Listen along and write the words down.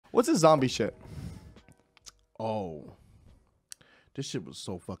What's this zombie shit? Oh, this shit was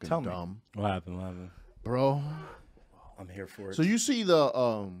so fucking Tell dumb. me. What happened? Bro? I'm here for it. So you see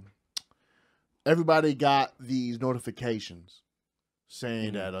the everybody got these notifications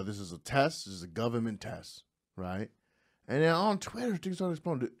saying that this is a test, this is a government test, right? And then on Twitter, things started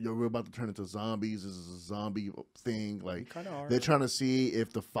exploding. Yo, we're about to turn into zombies. This is a zombie thing. Like, they're trying to see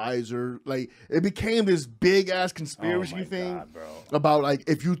if the Pfizer, like, it became this big ass conspiracy thing about like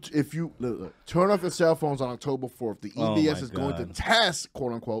if you look, turn off your cell phones on October 4th, the EBS is going to test,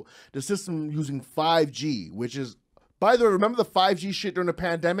 quote unquote, the system using 5G, which is, by the way, remember the 5G shit during the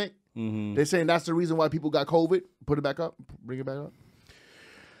pandemic? They're saying that's the reason why people got COVID. Put it back up. Bring it back up.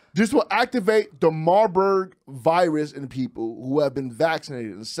 This will activate the Marburg virus in people who have been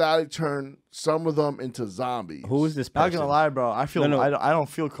vaccinated and sadly turn some of them into zombies. Who is this person? Not gonna lie, bro. I feel I don't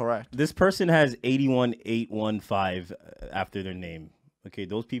feel correct. This person has 81815 after their name. Okay,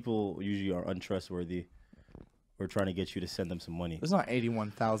 those people usually are untrustworthy. We're trying to get you to send them some money. There's not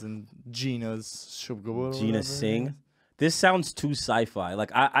 81,000 Gina Singh. This sounds too sci-fi.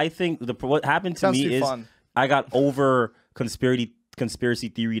 Like I think what happened to me is I got over conspiracy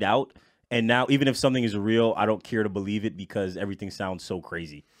theoried out, and now even if something is real, I don't care to believe it because everything sounds so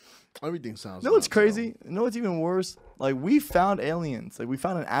crazy. Everything sounds. No, it's crazy. You know what's even worse? Like we found aliens. Like we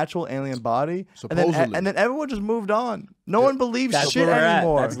found an actual alien body, supposedly, and then everyone just moved on. No one believes shit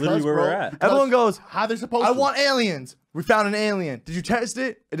anymore. That's literally where we're at. Everyone goes, "How they supposed? I want aliens. We found an alien. Did you test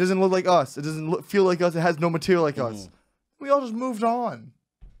it? It doesn't look like us. It doesn't feel like us. It has no material like us. We all just moved on."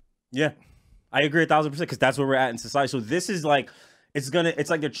 Yeah, I agree 1,000% because that's where we're at in society. So this is like. It's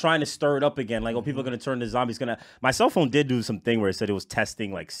like they're trying to stir it up again. Like, people are gonna turn to zombies. My cell phone did do something where it said it was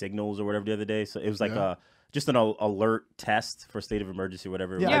testing like signals or whatever the other day. So it was like just an alert test for state of emergency or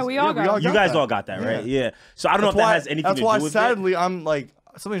whatever. Yeah, we all got. You guys all got that, right? Yeah. So I don't know if that has anything to do with it. That's why, sadly, I'm like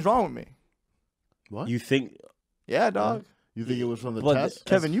something's wrong with me. What you think? Yeah, dog. You think it was from the test?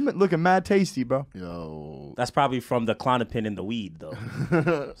 Kevin, you looking mad tasty, bro. Yo, that's probably from the Klonopin and the weed,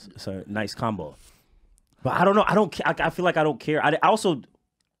 though. So nice combo. But I don't know. I feel like I don't care. I also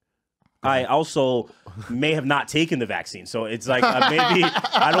may have not taken the vaccine. So it's like maybe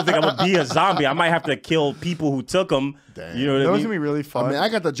I don't think I'm going to be a zombie. I might have to kill people who took them. Damn. You know what I mean? That was going to be really fun. I mean, I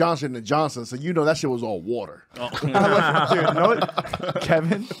got the Johnson & Johnson, so you know that shit was all water. Dude, you know what?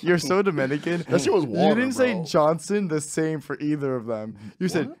 Kevin, you're so Dominican. That shit was water, You didn't say Johnson the same for either of them. You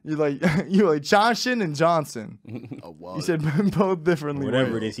said you like Johnson and Johnson. Oh, wow. You said both differently.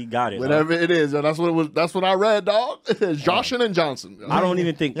 Whatever it is, he got it. Whatever it is, that's what it was. That's what I read, dog. It says Johnson and Johnson. I don't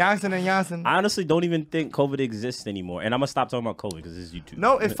even think Johnson and Johnson. I honestly don't even think COVID exists anymore. And I'm gonna stop talking about COVID because this is YouTube.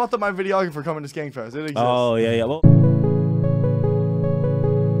 No, it fucked up my videographer coming to Skankfest. It exists. Oh yeah. Well.